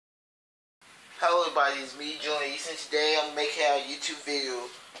Hello everybody, it's me, Jonas, and today I'm making a YouTube video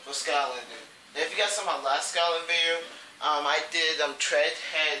for Skylander. Now, if you guys saw my last Skylander video, I did Tread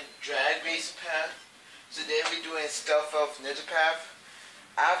Head Drag Race Path. So today we're doing stuff of Ninja Path.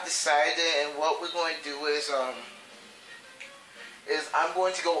 I've decided, and what we're going to do is I'm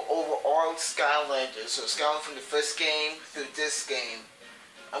going to go over all Skylanders. So Skylander from the first game through this game.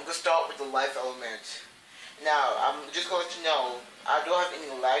 I'm going to start with the life element. Now, I'm just going to let you know, I don't have any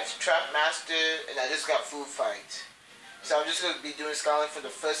life trap master, and I just got food fight. So I'm just going to be doing Skylander for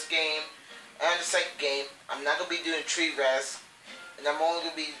the first game and the second game. I'm not going to be doing tree rest, and I'm only going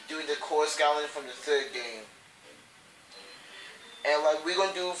to be doing the core Skylander from the third game. And like we're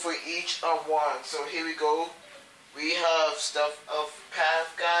going to do for each one. So here we go. We have stuff of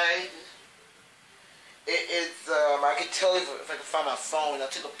path guide. I can tell if I can find my phone. I'll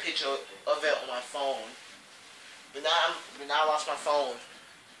take a picture of it on my phone. But now I lost my phone.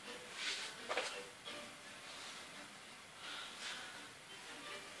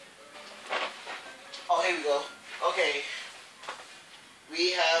 Oh, here we go. Okay.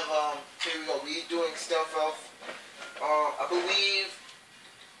 We have, here we go. We're doing stuff of, I believe,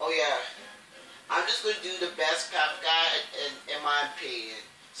 oh yeah. I'm just going to do the best path guide in my opinion.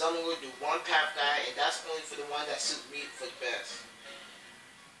 So I'm going to do one path guide, and that's only for the one that suits me for the best.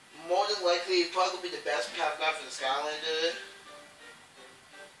 More than likely, it's probably going to be the best path guide for the Skylander.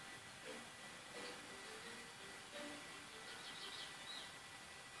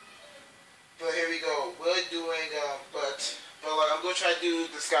 But here we go. We're doing, but like I'm going to try to do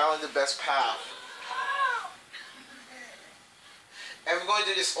the Skylander best path. And we're going to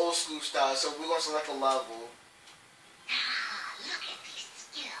do this old school style, so we're going to select a level. Look at these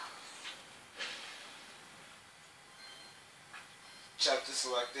skills. Chapter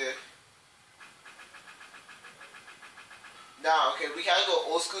selected. Now, okay, we gotta go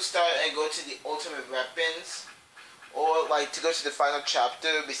old school style and go to the ultimate weapons, or like to go to the final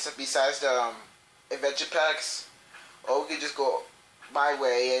chapter besides the adventure packs, or we could just go my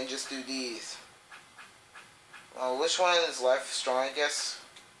way and just do these. Which one is life strong? I guess.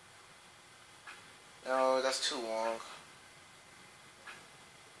 No, that's too long.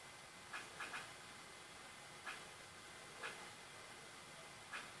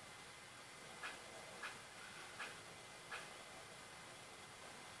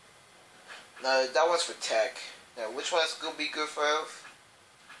 No, that one's for tech. Now, which one's gonna be good for health?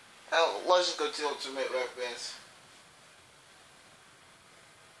 Let's just go to ultimate weapons.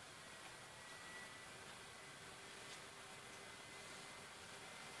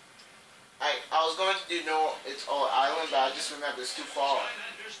 I was going to do no, it's all island, but I just remember it's too far.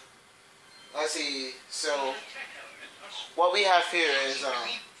 Let's see. So, what we have here is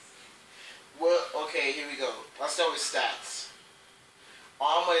okay, here we go. Let's start with stats.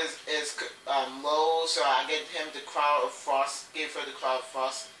 Armor is low, so I get him the Crown of Frost. Give her the Crown of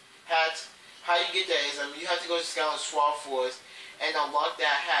Frost hat. How you get that is you have to go to Skylander Swap Force and unlock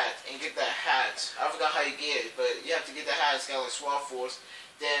that hat and get that hat. I forgot how you get it, but you have to get that hat in Skylander Swap Force.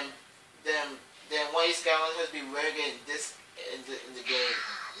 Then one of Skylander has to be wearing it in the game.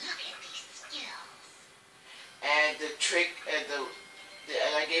 Look at these skills. And the trick and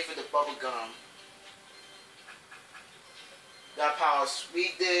and I gave her the bubble gum. That powers.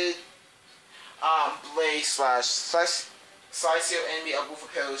 We did blade slice your enemy up with a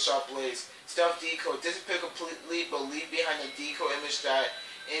pair of sharp blades. Stealth decoy. Disappear completely but leave behind a decoy image that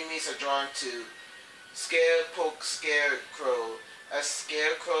enemies are drawn to. Scare, poke, scarecrow. A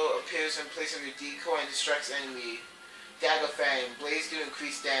scarecrow appears in place of your decoy and distracts enemy. Dagger fang. Blades do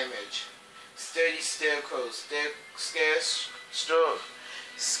increased damage. Sturdy scarecrow.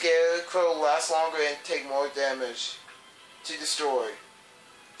 Scarecrow lasts longer and take more damage. To destroy.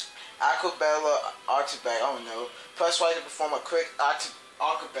 Acrobella Artifact. Oh no. Press Y to perform a quick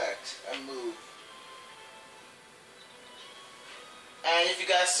acrobat and move. And if you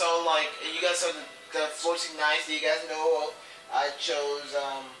guys saw the 1490, you guys know I chose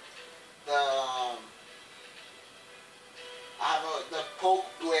the Pook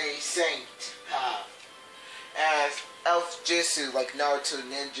Blade Saint path as Elf Jitsu, like Naruto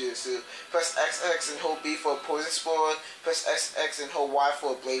Ninjutsu. Press XX and hold B for a poison spore. Press XX and hold Y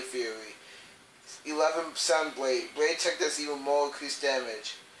for a blade fury. 11 Sun Blade. Blade tech does even more increased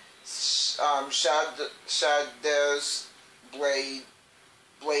damage. Shadow's Blade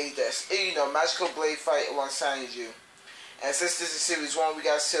that's magical blade fight alongside you. And since this is series 1, we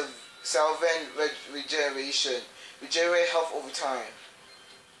got Sylvan Regeneration. Regenerate health over time.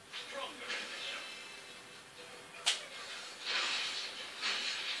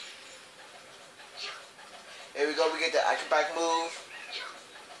 Here we go, we get the acrobatic move.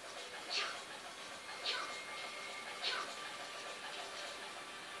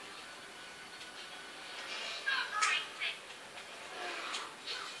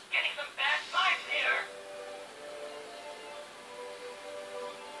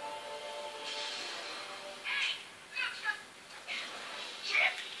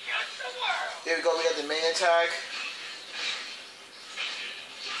 attack.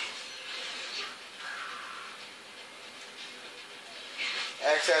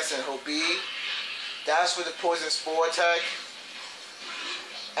 XS and hold B. That's for the poison spore attack.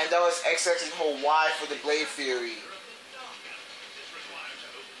 And that was XX and hold Y for the Blade Fury.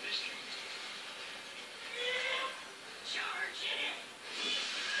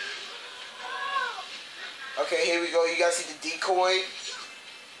 Okay, here we go. You guys see the decoy?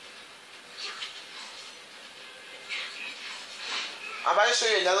 I'm about to show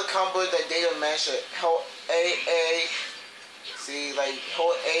you another combo that they don't mention. Hold A. See, like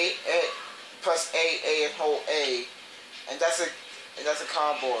hold A plus A and hold A, and that's a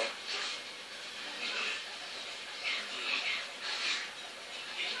combo.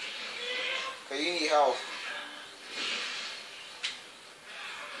 Okay, you need help.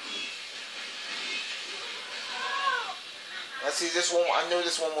 Let's see this one. I know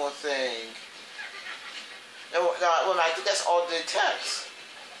this one more thing. No, I think that's all the attacks.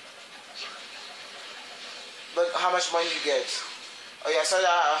 Look how much money you get. Oh yeah, so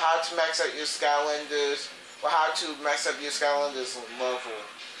how to max out your Skylanders, or how to max up your Skylanders level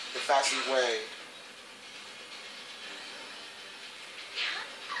the fastest way.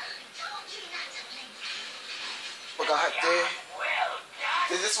 But God,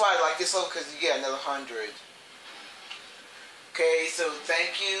 this is why I like this level, because you get another 100. Okay, so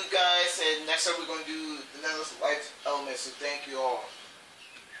thank you guys, and next time we're going to do another life element, so thank you all.